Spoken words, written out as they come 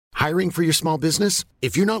Hiring for your small business?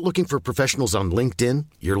 If you're not looking for professionals on LinkedIn,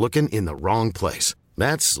 you're looking in the wrong place.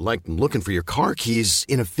 That's like looking for your car keys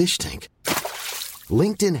in a fish tank.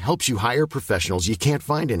 LinkedIn helps you hire professionals you can't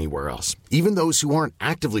find anywhere else, even those who aren't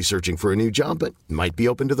actively searching for a new job but might be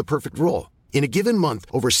open to the perfect role. In a given month,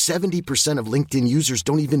 over 70% of LinkedIn users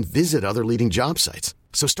don't even visit other leading job sites.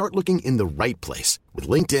 So start looking in the right place. With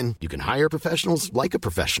LinkedIn, you can hire professionals like a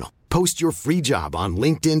professional. Post your free job on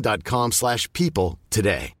linkedin.com/people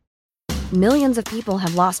today. Millions of people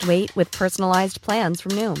have lost weight with personalized plans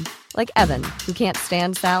from Noom. Like Evan, who can't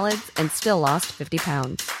stand salads and still lost 50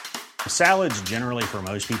 pounds. Salads generally for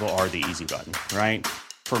most people are the easy button, right?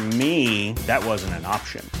 For me, that wasn't an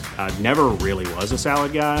option. I never really was a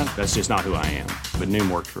salad guy. That's just not who I am. But Noom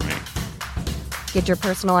worked for me. Get your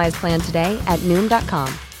personalized plan today at Noom.com.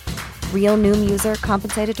 Real Noom user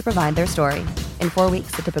compensated to provide their story. In 4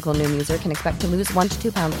 weeks, the typical Noom user can expect to lose 1 to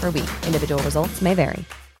 2 pounds per week. Individual results may vary.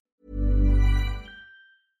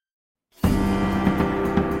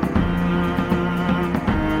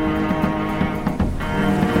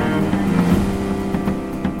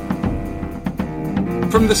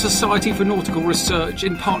 From the Society for Nautical Research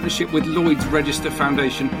in partnership with Lloyd's Register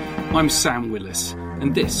Foundation, I'm Sam Willis,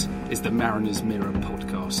 and this is the Mariner's Mirror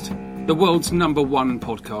podcast, the world's #1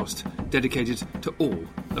 podcast dedicated to all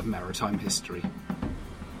of maritime history.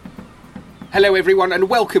 Hello everyone and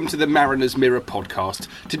welcome to the Mariner's Mirror podcast.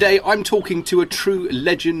 Today I'm talking to a true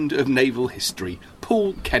legend of naval history,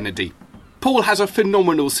 Paul Kennedy. Paul has a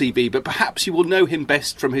phenomenal CV, but perhaps you will know him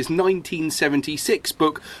best from his 1976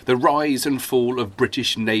 book, The Rise and Fall of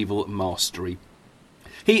British Naval Mastery.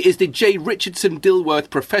 He is the J. Richardson Dilworth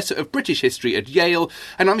Professor of British History at Yale,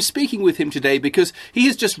 and I'm speaking with him today because he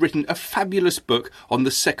has just written a fabulous book on the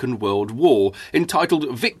Second World War,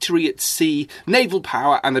 entitled Victory at Sea, Naval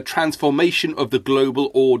Power and the Transformation of the Global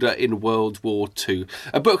Order in World War II,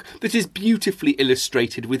 a book that is beautifully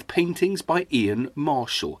illustrated with paintings by Ian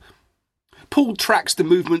Marshall. Paul tracks the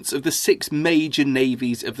movements of the 6 major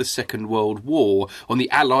navies of the Second World War. On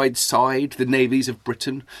the Allied side, the navies of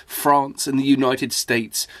Britain, France and the United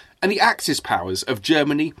States, and the Axis powers of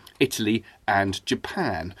Germany, Italy and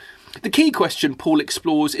Japan. The key question Paul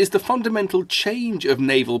explores is the fundamental change of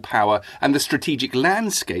naval power and the strategic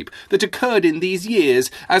landscape that occurred in these years,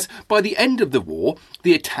 as by the end of the war,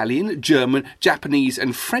 the Italian, German, Japanese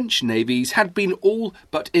and French navies had been all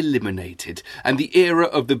but eliminated, and the era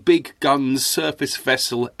of the big guns surface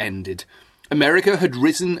vessel ended. America had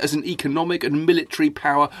risen as an economic and military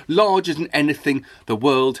power larger than anything the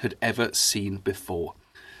world had ever seen before.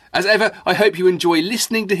 As ever, I hope you enjoy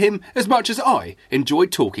listening to him as much as I enjoy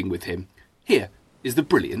talking with him. Here is the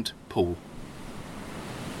brilliant Paul.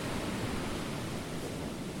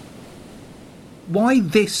 Why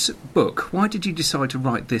this book? Why did you decide to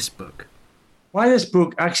write this book? Why this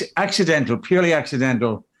book? Accidental, purely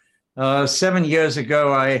accidental. 7 years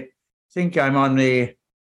ago, I think I'm on the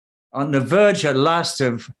verge at last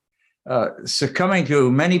of succumbing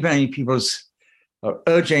to many people's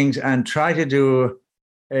urgings and try to do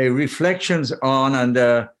a reflections on and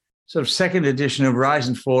sort of second edition of Rise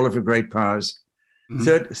and Fall of the Great Powers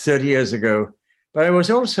 30 years ago. But I was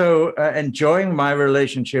also enjoying my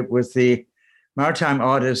relationship with the maritime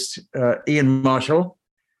artist Ian Marshall,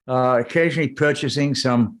 occasionally purchasing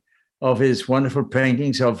some of his wonderful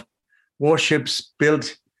paintings of warships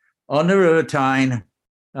built on the River Tyne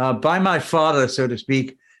by my father, so to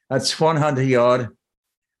speak, at Swan Hunter Yard.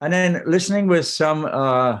 And then listening with some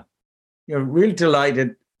real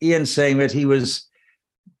delighted Ian saying that he was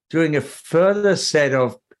doing a further set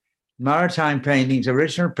of maritime paintings,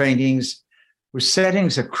 original paintings, with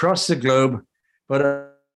settings across the globe,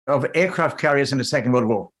 but of aircraft carriers in the Second World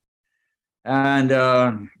War. And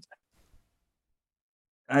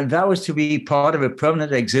that was to be part of a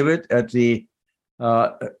permanent exhibit at the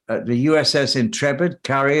USS Intrepid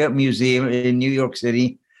Carrier Museum in New York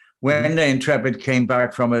City when the Intrepid came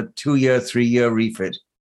back from a 3-year refit.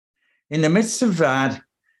 In the midst of that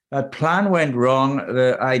plan went wrong.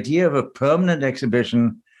 The idea of a permanent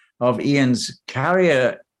exhibition of Ian's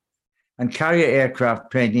carrier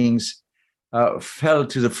aircraft paintings fell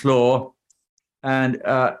to the floor. And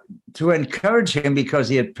to encourage him, because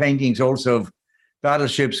he had paintings also of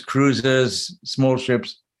battleships, cruisers, small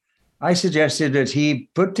ships, I suggested that he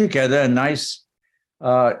put together a nice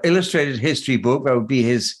illustrated history book. That would be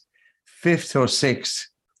his 5th or 6th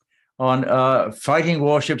on fighting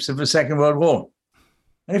warships of the Second World War.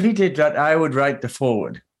 And if he did that, I would write the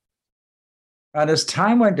foreword. And as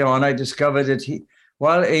time went on, I discovered that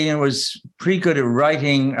while Ian was pretty good at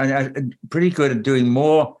writing and pretty good at doing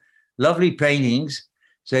more lovely paintings,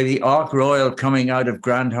 say the Ark Royal coming out of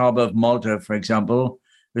Grand Harbor of Malta, for example,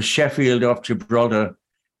 the Sheffield off Gibraltar.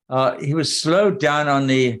 He was slowed down on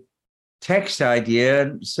the text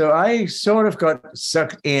idea, so I sort of got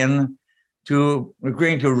sucked in to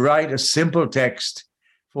agreeing to write a simple text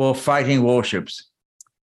for fighting warships.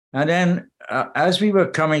 And then as we were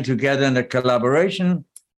coming together in a collaboration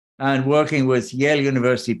and working with Yale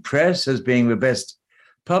University Press as being the best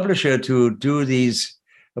publisher to do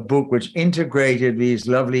a book which integrated these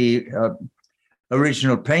lovely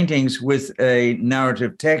original paintings with a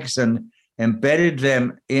narrative text and embedded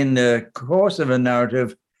them in the course of a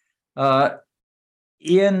narrative,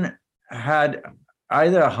 Ian had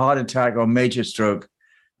either a heart attack or major stroke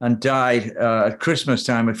and died at Christmas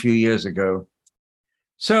time a few years ago.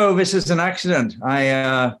 So this is an accident.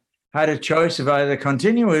 I had a choice of either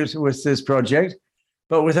continuing with this project,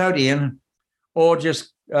 but without Ian, or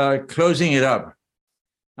just closing it up.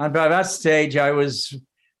 And by that stage, I was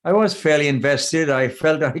fairly invested. I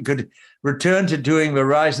felt I could return to doing the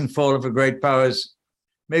rise and fall of the great powers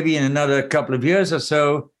maybe in another couple of years or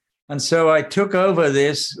so. And so I took over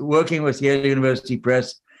this, working with Yale University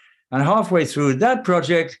Press. And halfway through that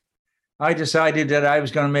project, I decided that I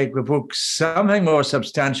was going to make the book something more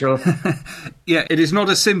substantial. Yeah, it is not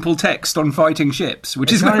a simple text on fighting ships,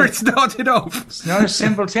 which is where it started off. It's not a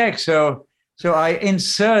simple text. So I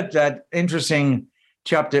insert that interesting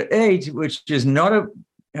chapter 8, which is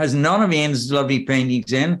has none of Ian's lovely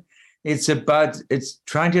paintings in. It's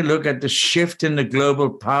trying to look at the shift in the global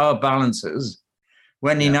power balances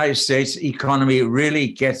when the United States economy really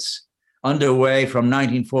gets underway from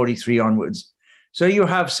 1943 onwards. So you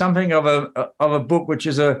have something of a book which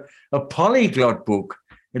is a polyglot book.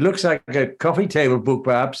 It looks like a coffee table book,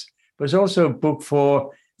 perhaps, but it's also a book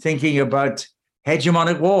for thinking about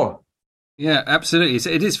hegemonic war. Yeah, absolutely.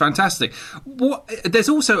 It is fantastic. There's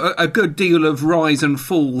also a good deal of rise and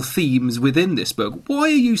fall themes within this book. Why are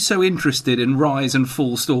you so interested in rise and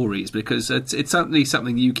fall stories? Because it's certainly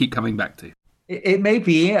something you keep coming back to. It may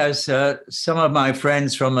be, as some of my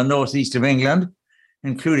friends from the northeast of England,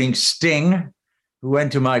 including Sting, who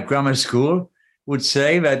went to my grammar school, would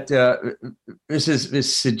say that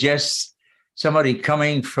this suggests somebody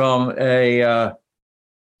coming from a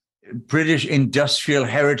British industrial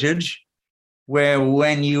heritage, where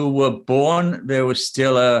when you were born, there was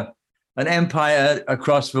still an empire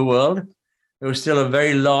across the world. There was still a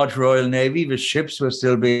very large Royal Navy. The ships were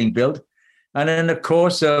still being built. And in the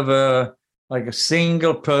course of a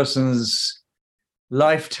single person's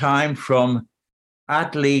lifetime, from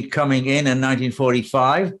Attlee coming in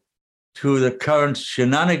 1945 to the current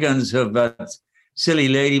shenanigans of that silly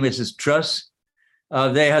lady, Mrs. Truss,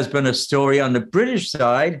 there has been a story on the British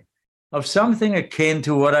side of something akin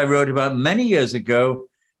to what I wrote about many years ago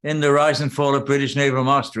in The Rise and Fall of British Naval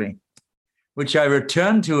Mastery, which I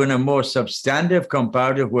returned to in a more substantive,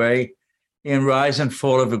 comparative way in Rise and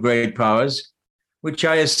Fall of the Great Powers, which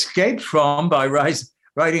I escaped from by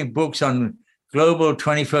writing books on global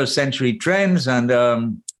 21st century trends and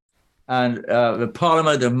the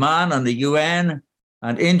Parliament of Man and the UN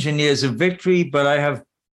and Engineers of Victory, but I have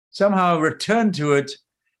somehow returned to it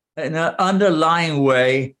in an underlying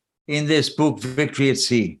way in this book, Victory at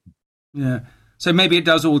Sea. Yeah. So maybe it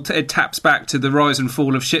does it taps back to the rise and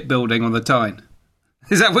fall of shipbuilding on the Tyne.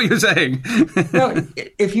 Is that what you're saying? Well,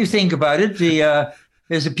 if you think about it,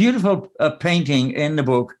 there's a beautiful painting in the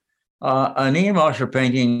book, an Ian Marshall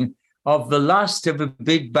painting of the last of the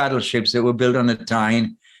big battleships that were built on the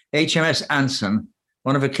Tyne, HMS Anson,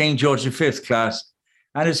 one of the King George V class,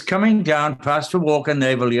 and it's coming down past the Walker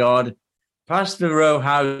Naval Yard, past the row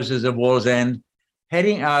houses of Wallsend,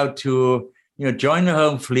 heading out to join the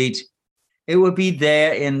home fleet. It would be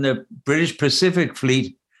there in the British Pacific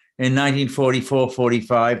Fleet in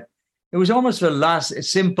 1944-45. It was almost the last,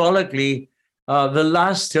 symbolically, the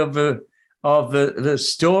last of the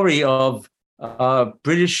story of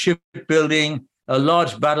British shipbuilding, a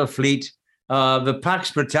large battle fleet, the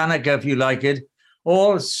Pax Britannica, if you like it,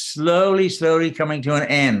 all slowly coming to an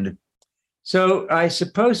end. So I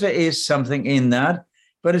suppose there is something in that,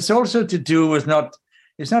 but it's also to do with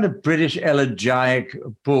it's not a British elegiac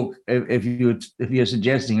book, if you're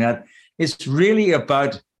suggesting that. It's really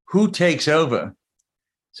about who takes over.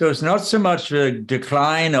 So it's not so much the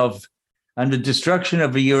decline of and the destruction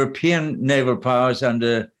of the European naval powers and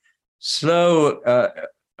the slow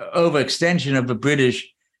overextension of the British.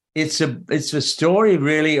 It's a story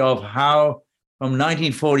really of how, from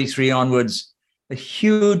 1943 onwards, a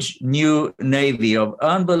huge new navy of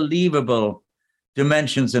unbelievable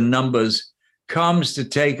dimensions and numbers comes to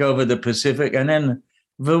take over the Pacific and then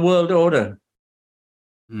the world order.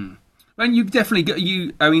 And you've definitely got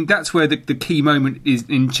I mean, that's where the key moment is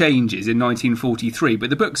in changes in 1943, but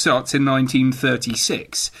the book starts in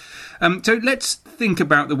 1936. So let's think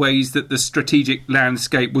about the ways that the strategic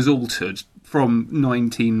landscape was altered from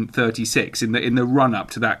 1936 in the run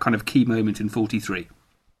up to that kind of key moment in 43.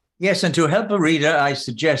 Yes, and to help a reader, I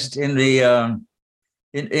suggest in the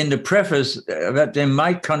preface that they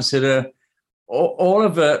might consider all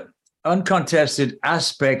of the uncontested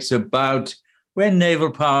aspects about where naval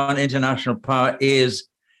power and international power is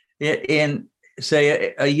in,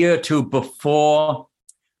 say, a year or two before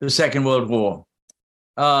the Second World War.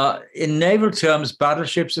 In naval terms,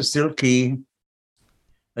 battleships are still key.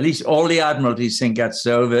 At least all the admiralties think that's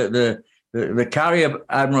so. The carrier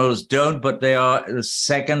admirals don't, but they are the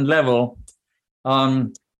second level.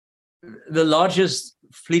 The largest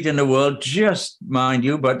fleet in the world, just mind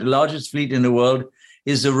you, but the largest fleet in the world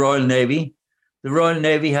is the Royal Navy. The Royal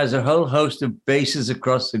Navy has a whole host of bases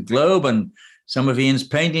across the globe, and some of Ian's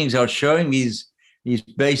paintings are showing these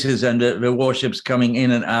bases and the warships coming in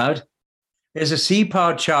and out. There's a sea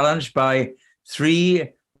power challenge by three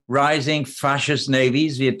rising fascist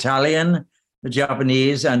navies, the Italian, the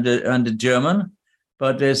Japanese, and the German.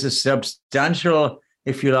 But there's a substantial,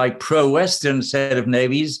 if you like, pro-Western set of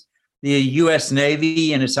navies, the US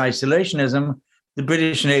Navy in its isolationism, the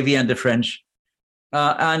British Navy, and the French.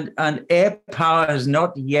 And air power has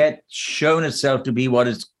not yet shown itself to be what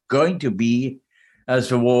it's going to be as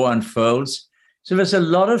the war unfolds. So there's a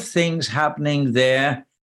lot of things happening there.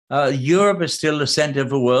 Europe is still the center of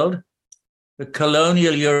the world. The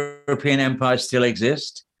colonial European empires still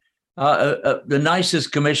exist. The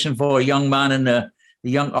nicest commission for a young man and a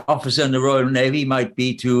young officer in the Royal Navy might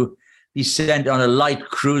be to be sent on a light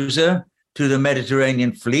cruiser to the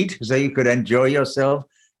Mediterranean fleet so you could enjoy yourself.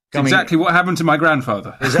 Exactly what happened to my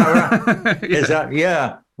grandfather. Is that right? Yeah.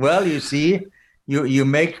 Yeah. Well, you see, you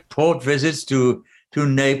make port visits to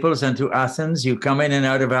Naples and to Athens. You come in and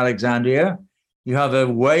out of Alexandria. You have a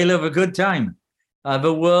whale of a good time.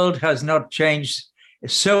 The world has not changed,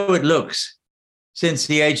 so it looks, since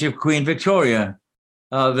the age of Queen Victoria.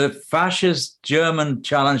 The fascist German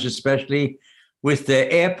challenge, especially with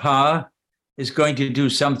their air power, is going to do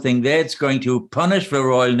something there. It's going to punish the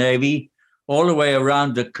Royal Navy all the way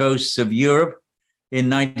around the coasts of Europe in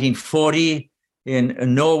 1940, in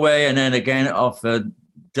Norway, and then again off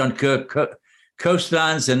Dunkirk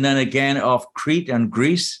coastlands, and then again off Crete and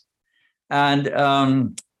Greece. And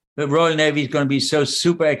the Royal Navy is going to be so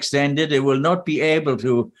super extended, it will not be able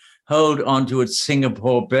to hold onto its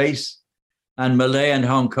Singapore base and Malaya and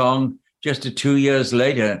Hong Kong just 2 years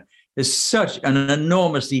later. There's such an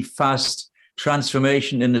enormously fast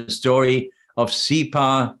transformation in the story of sea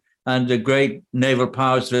power and the great naval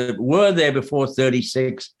powers that were there before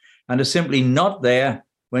 36 and are simply not there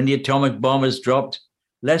when the atomic bomb is dropped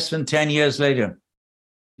less than 10 years later.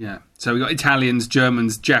 Yeah, so we've got Italians,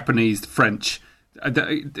 Germans, Japanese, French.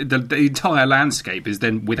 The entire landscape is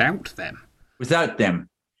then without them. Without them.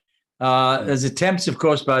 There's attempts, of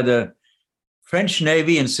course, by the French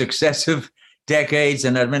Navy in successive decades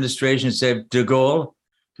and administrations, say de Gaulle,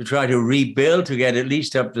 to try to rebuild, to get at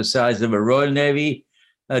least up the size of a Royal Navy.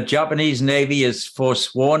 Japanese Navy is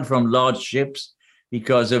forsworn from large ships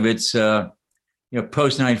because of its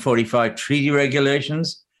post-945 treaty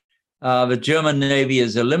regulations. The German Navy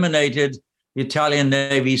is eliminated. The Italian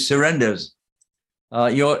Navy surrenders.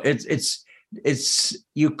 You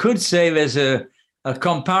could say there's a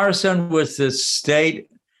comparison with the state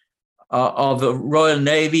of the Royal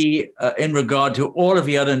Navy in regard to all of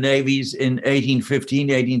the other navies in 1815,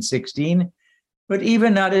 1816. But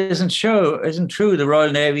even that isn't true. The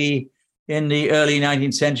Royal Navy in the early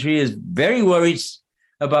 19th century is very worried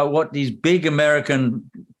about what these big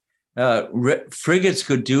American frigates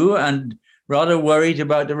could do, and rather worried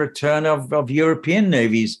about the return of European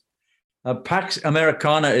navies. Pax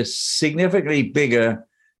Americana is significantly bigger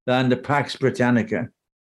than the Pax Britannica.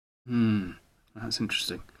 That's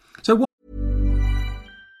interesting. So what?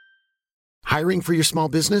 Hiring for your small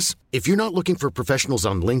business? If you're not looking for professionals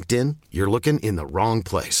on LinkedIn, you're looking in the wrong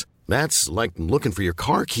place. That's like looking for your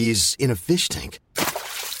car keys in a fish tank.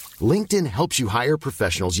 LinkedIn helps you hire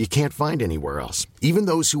professionals you can't find anywhere else, even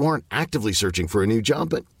those who aren't actively searching for a new job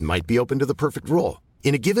but might be open to the perfect role.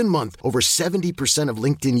 In a given month, over 70% of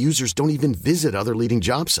LinkedIn users don't even visit other leading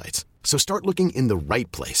job sites. So start looking in the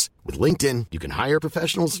right place. With LinkedIn, you can hire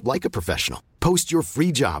professionals like a professional. Post your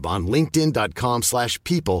free job on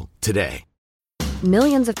linkedin.com/people today.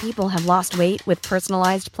 Millions of people have lost weight with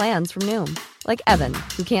personalized plans from Noom. Like Evan,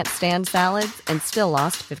 who can't stand salads and still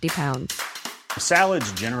lost 50 pounds.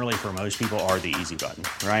 Salads generally for most people are the easy button,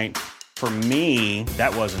 right? For me,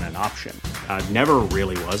 that wasn't an option. I never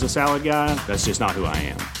really was a salad guy. That's just not who I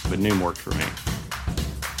am. But Noom worked for me.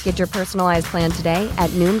 Get your personalized plan today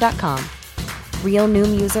at Noom.com. Real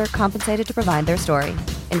Noom user compensated to provide their story.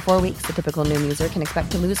 In 4 weeks, the typical Noom user can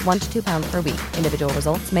expect to lose 1 to 2 pounds per week. Individual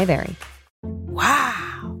results may vary.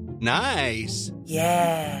 Wow. Nice.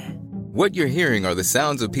 Yeah. What you're hearing are the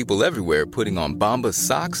sounds of people everywhere putting on Bombas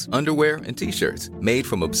socks, underwear, and T-shirts made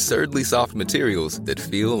from absurdly soft materials that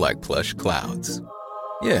feel like plush clouds.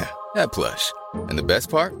 Yeah, that plush. And the best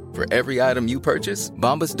part? For every item you purchase,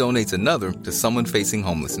 Bombas donates another to someone facing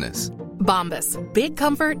homelessness. Bombas. Big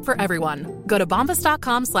comfort for everyone. Go to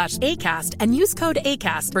bombas.com/ACAST and use code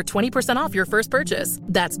ACAST for 20% off your first purchase.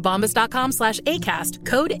 That's bombas.com/ACAST.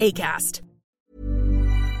 Code ACAST.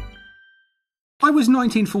 Why was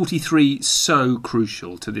 1943 so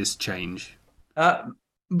crucial to this change?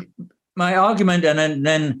 My argument, and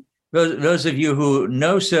then those of you who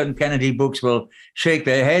know certain Kennedy books will shake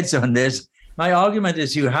their heads on this. My argument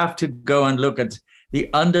is you have to go and look at the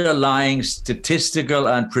underlying statistical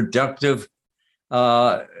and productive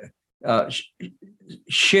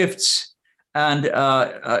shifts and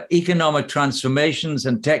economic transformations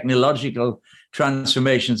and technological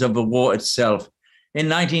transformations of the war itself. In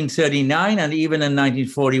 1939 and even in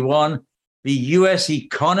 1941, the U.S.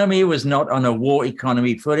 economy was not on a war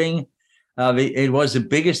economy footing. It was the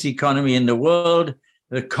biggest economy in the world.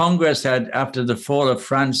 The Congress had, after the fall of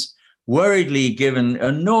France, worriedly given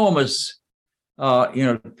enormous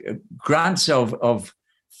grants of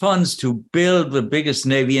funds to build the biggest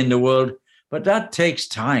navy in the world. But that takes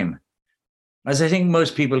time. As I think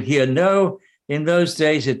most people here know, in those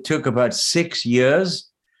days, it took about 6 years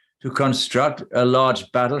to construct a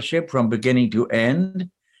large battleship from beginning to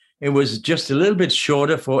end. It was just a little bit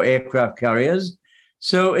shorter for aircraft carriers.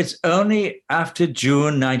 So it's only after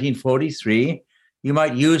June 1943, you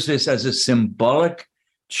might use this as a symbolic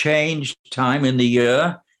change time in the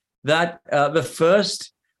year, that the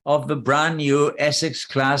first of the brand new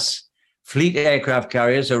Essex-class fleet aircraft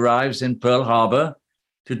carriers arrives in Pearl Harbor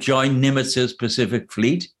to join Nimitz's Pacific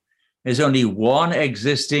Fleet. There's only one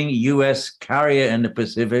existing U.S. carrier in the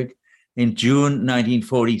Pacific in June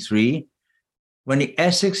 1943. When the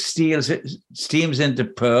Essex steams into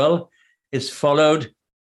Pearl, it's followed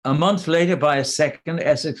a month later by a second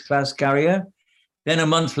Essex-class carrier, then a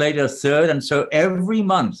month later, a third. And so every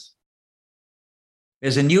month,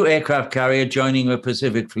 there's a new aircraft carrier joining the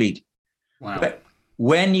Pacific Fleet. Wow. But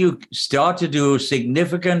when you start to do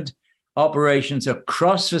significant operations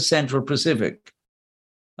across the Central Pacific,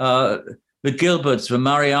 the Gilberts, the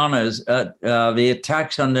Marianas, the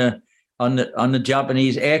attacks on the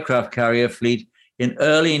Japanese aircraft carrier fleet in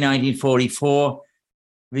early 1944,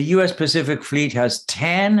 the U.S. Pacific Fleet has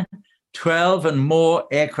 10, 12 and more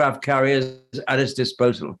aircraft carriers at its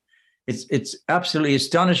disposal. It's absolutely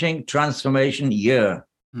astonishing transformation year.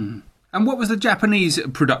 Mm. And what was the Japanese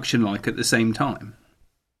production like at the same time?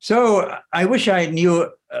 So I wish I knew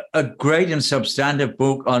a great and substantive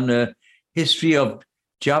book on the history of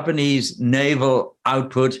Japanese naval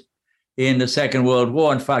output in the Second World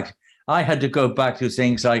War. In fact, I had to go back to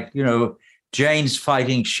things like, Jane's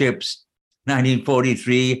fighting ships,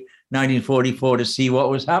 1943, 1944, to see what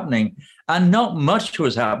was happening. And not much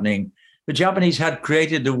was happening. The Japanese had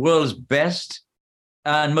created the world's best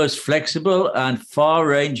and most flexible and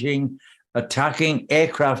far-ranging attacking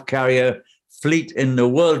aircraft carrier fleet in the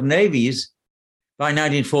world navies by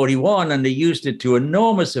 1941, and they used it to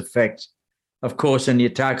enormous effect, of course, in the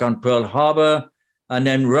attack on Pearl Harbor, and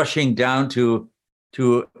then rushing down to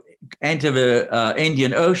enter the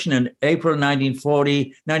Indian Ocean in April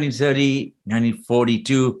 1940, 1930,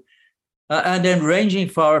 1942, and then ranging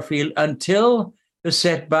far afield until the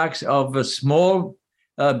setbacks of a small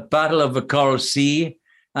battle of the Coral Sea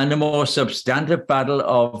and the more substantive battle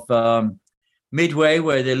of Midway,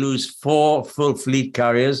 where they lose 4 full fleet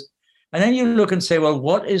carriers. And then you look and say, well,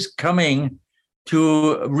 what is coming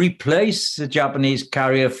to replace the Japanese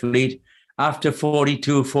carrier fleet after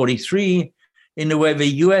 42, 43, in the way the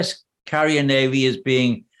U.S. carrier navy is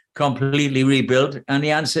being completely rebuilt? And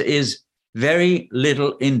the answer is very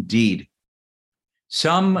little indeed.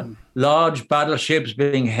 Some large battleships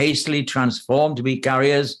being hastily transformed to be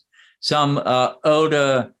carriers, some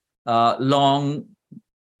older, long-hulled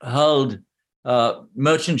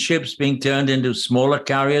merchant ships being turned into smaller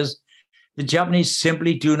carriers. The Japanese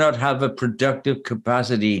simply do not have a productive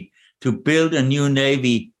capacity to build a new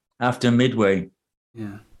navy after Midway.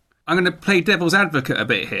 Yeah. I'm going to play devil's advocate a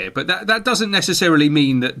bit here, but that doesn't necessarily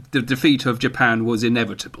mean that the defeat of Japan was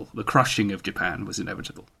inevitable. The crushing of Japan was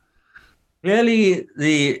inevitable. Clearly,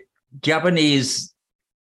 the Japanese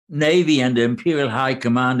Navy and the Imperial High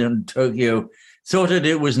Command in Tokyo thought that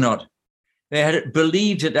it was not. they had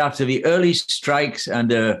believed that after the early strikes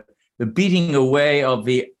and the beating away of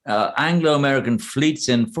the Anglo-American fleets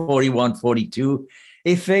in 41, 42,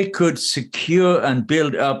 if they could secure and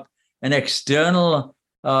build up an external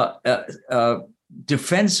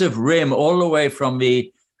defensive rim all the way from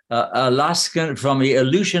the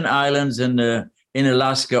Aleutian Islands in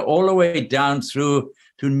Alaska, all the way down through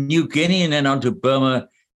to New Guinea and then onto Burma,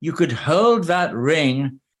 you could hold that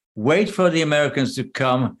ring, wait for the Americans to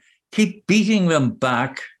come, keep beating them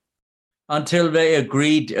back until they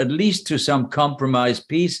agreed at least to some compromise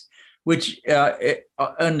peace, which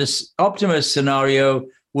in this optimist scenario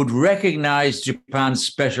would recognize Japan's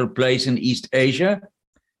special place in East Asia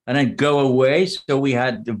and then go away. So we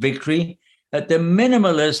had the victory. At the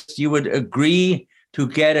minimalist, you would agree to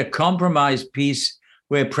get a compromise peace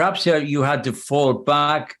where perhaps you had to fall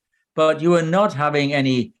back, but you were not having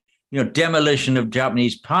any demolition of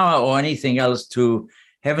Japanese power or anything else to,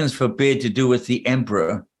 heavens forbid, to do with the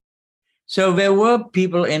emperor. So there were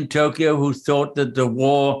people in Tokyo who thought that the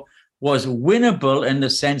war was winnable in the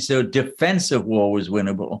sense that a defensive war was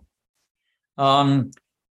winnable.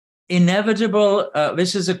 Inevitable,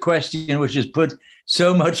 this is a question which is put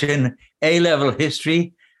so much in A-level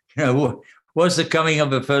history. Was the coming of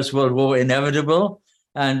the First World War inevitable?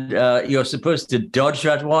 And you're supposed to dodge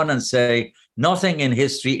that one and say, nothing in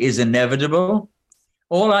history is inevitable.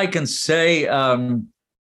 All I can say,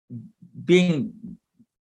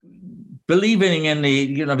 believing in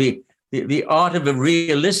the art of the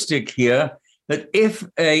realistic here, that if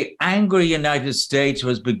a angry United States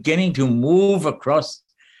was beginning to move across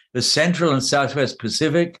the Central and Southwest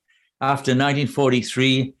Pacific after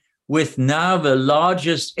 1943, with now the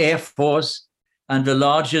largest air force and the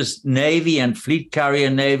largest navy and fleet carrier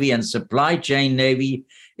navy and supply chain navy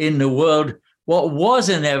in the world, what was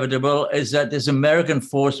inevitable is that this American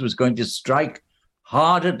force was going to strike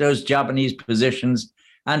hard at those Japanese positions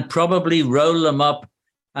and probably roll them up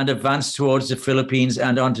and advance towards the Philippines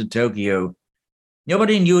and onto Tokyo.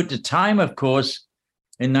 Nobody knew at the time, of course,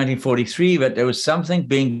 in 1943, that there was something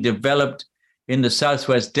being developed in the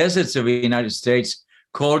Southwest deserts of the United States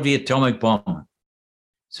called the atomic bomb.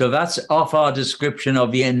 So that's off our description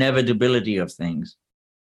of the inevitability of things.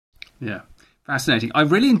 Yeah, fascinating. I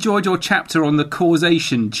really enjoyed your chapter on the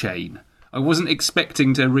causation chain. I wasn't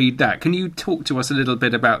expecting to read that. Can you talk to us a little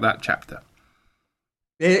bit about that chapter?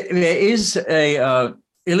 There is a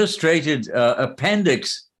illustrated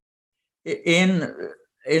appendix in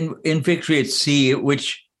Victory at Sea,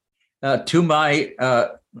 which to my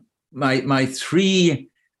three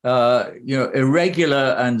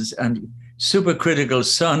irregular and supercritical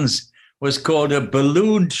sons was called a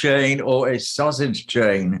balloon chain or a sausage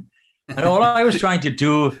chain. And all I was trying to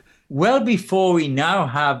do, well before we now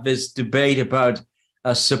have this debate about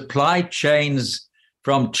supply chains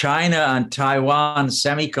from China and Taiwan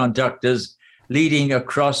semiconductors leading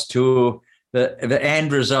across to the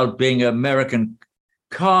end result being American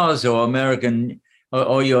cars or American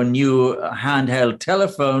or your new handheld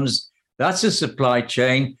telephones, that's a supply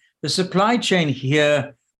chain. The supply chain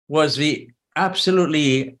here was the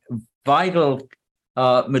absolutely vital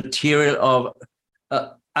material of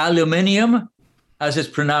aluminium, as it's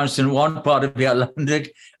pronounced in one part of the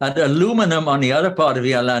Atlantic, and aluminum on the other part of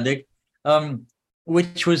the Atlantic,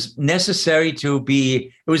 which was necessary to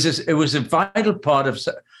be. It was a vital part of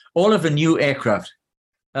all of the new aircraft.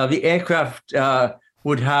 The aircraft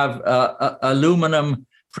would have aluminum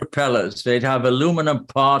propellers. They'd have aluminum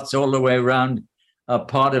parts all the way around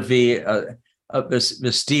part of the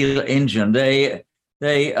steel engine. They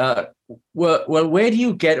were, well, where do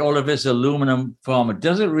you get all of this aluminum from? It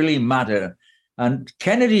doesn't really matter. And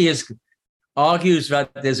Kennedy argues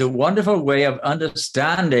that there's a wonderful way of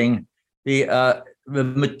understanding the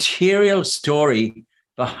material story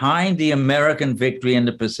behind the American victory in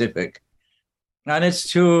the Pacific. And it's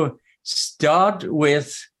to start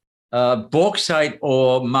with bauxite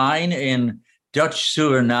ore mine in Dutch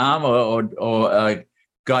Suriname or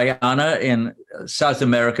Guyana in South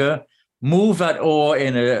America, move that ore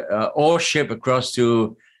in an ore ship across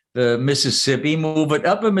to the Mississippi, move it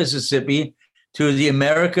up the Mississippi to the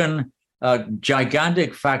American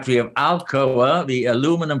gigantic factory of Alcoa, the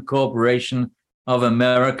Aluminum Corporation of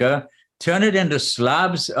America, turn it into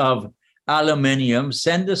slabs of aluminium,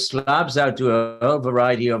 send the slabs out to a whole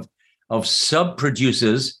variety of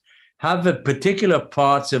sub-producers, have the particular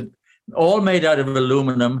parts of all made out of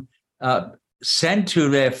aluminum sent to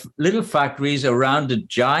their little factories around the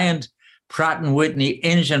giant Pratt & Whitney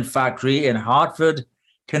engine factory in Hartford,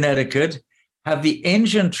 Connecticut, have the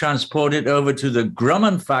engine transported over to the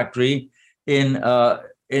Grumman factory in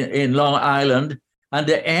Long Island. And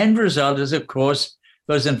the end result is, of course,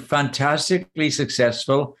 those fantastically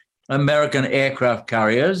successful American aircraft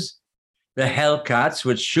carriers, the Hellcats,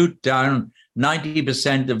 which shoot down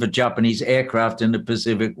 90% of the Japanese aircraft in the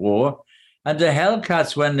Pacific War. And the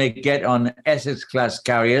Hellcats, when they get on Essex-class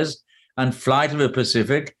carriers and fly to the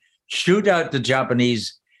Pacific, shoot out the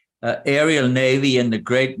Japanese aerial navy in the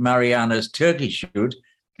Great Marianas Turkey Shoot.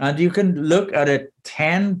 And you can look at a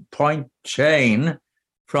 10-point chain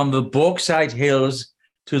from the Bauxite Hills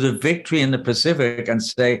to the victory in the Pacific and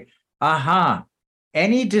say, aha,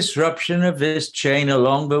 any disruption of this chain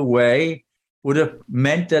along the way would have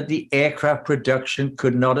meant that the aircraft production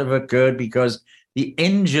could not have occurred because the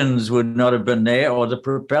engines would not have been there or the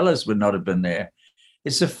propellers would not have been there.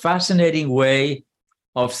 It's a fascinating way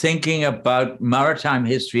of thinking about maritime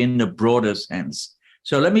history in the broader sense.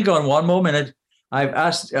 So let me go on one more minute. I've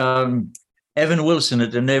asked Evan Wilson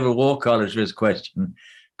at the Naval War College this question.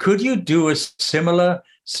 Could you do a similar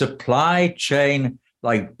supply chain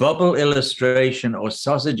like bubble illustration or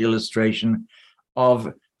sausage illustration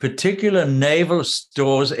of particular naval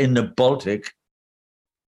stores in the Baltic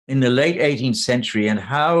in the late 18th century and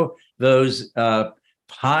how those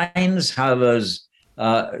pines, how those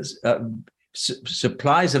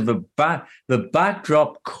supplies of the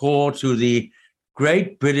backdrop core to the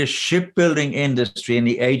great British shipbuilding industry in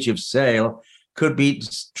the Age of Sail could be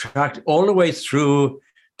tracked all the way through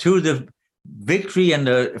to the victory and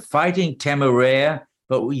the fighting Temeraire.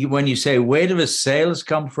 But when you say, where do the sails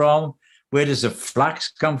come from? Where does the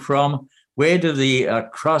flax come from? Where do the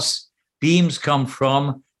cross beams come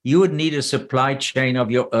from? You would need a supply chain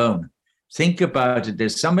of your own. Think about it.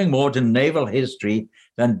 There's something more to naval history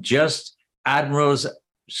than just admirals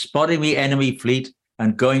spotting the enemy fleet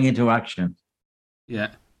and going into action. Yeah.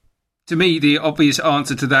 To me, the obvious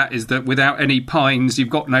answer to that is that without any pines, you've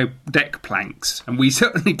got no deck planks. And we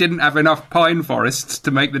certainly didn't have enough pine forests to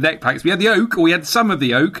make the deck planks. We had the oak, or we had some of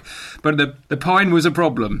the oak, but the pine was a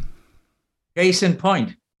problem. Case in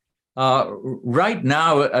point. Right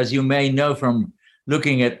now, as you may know from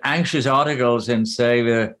looking at anxious articles in,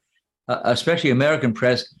 say, especially American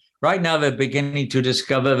press, right now they're beginning to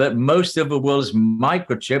discover that most of the world's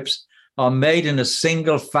microchips are made in a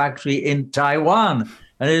single factory in Taiwan.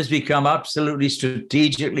 And it has become absolutely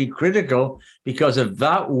strategically critical because if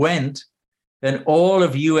that went, then all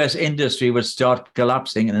of US industry would start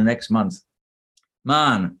collapsing in the next month.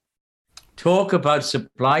 Man, talk about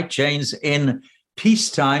supply chains in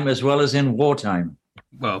peacetime as well as in wartime.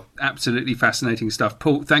 Well, absolutely fascinating stuff.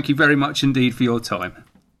 Paul, thank you very much indeed for your time.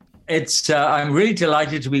 I'm really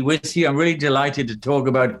delighted to be with you. I'm really delighted to talk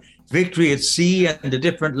about victory at sea and the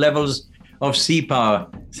different levels of sea power.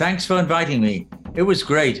 Thanks for inviting me. It was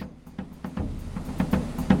great.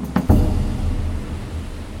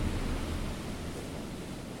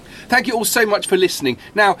 Thank you all so much for listening.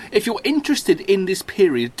 Now, if you're interested in this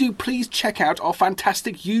period, do please check out our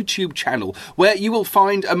fantastic YouTube channel, where you will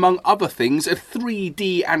find, among other things, a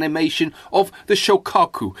 3D animation of the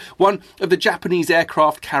Shokaku, one of the Japanese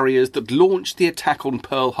aircraft carriers that launched the attack on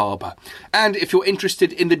Pearl Harbor. And if you're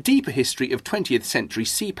interested in the deeper history of 20th century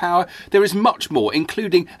sea power, there is much more,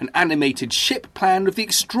 including an animated ship plan of the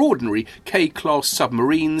extraordinary K-class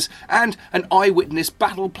submarines and an eyewitness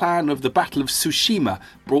battle plan of the Battle of Tsushima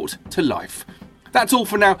brought to life. That's all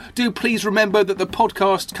for now. Do please remember that the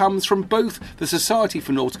podcast comes from both the Society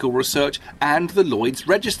for Nautical Research and the Lloyd's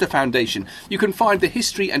Register Foundation. You can find the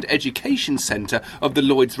History and Education Centre of the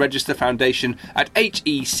Lloyd's Register Foundation at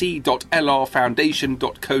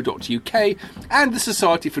hec.lrfoundation.co.uk and the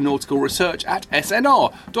Society for Nautical Research at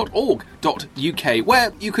snr.org.uk,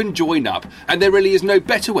 where you can join up, and there really is no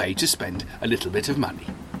better way to spend a little bit of money.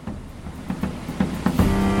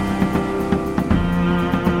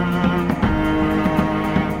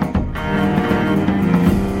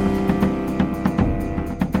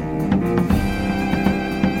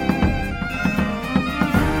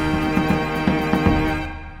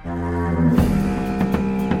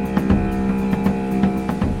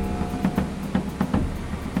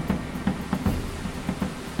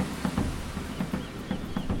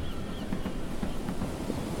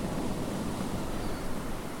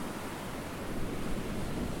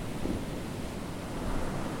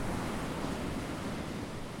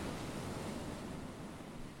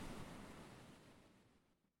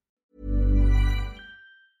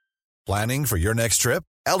 Planning for your next trip?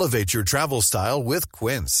 Elevate your travel style with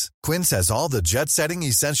Quince. Quince has all the jet-setting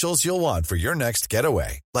essentials you'll want for your next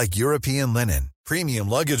getaway, like European linen, premium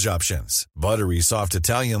luggage options, buttery soft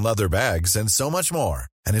Italian leather bags, and so much more.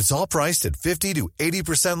 And it's all priced at 50 to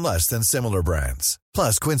 80% less than similar brands.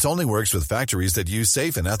 Plus, Quince only works with factories that use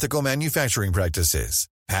safe and ethical manufacturing practices.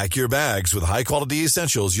 Pack your bags with high-quality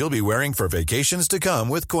essentials you'll be wearing for vacations to come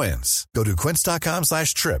with Quince. Go to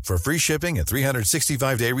quince.com/trip for free shipping and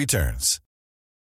 365-day returns.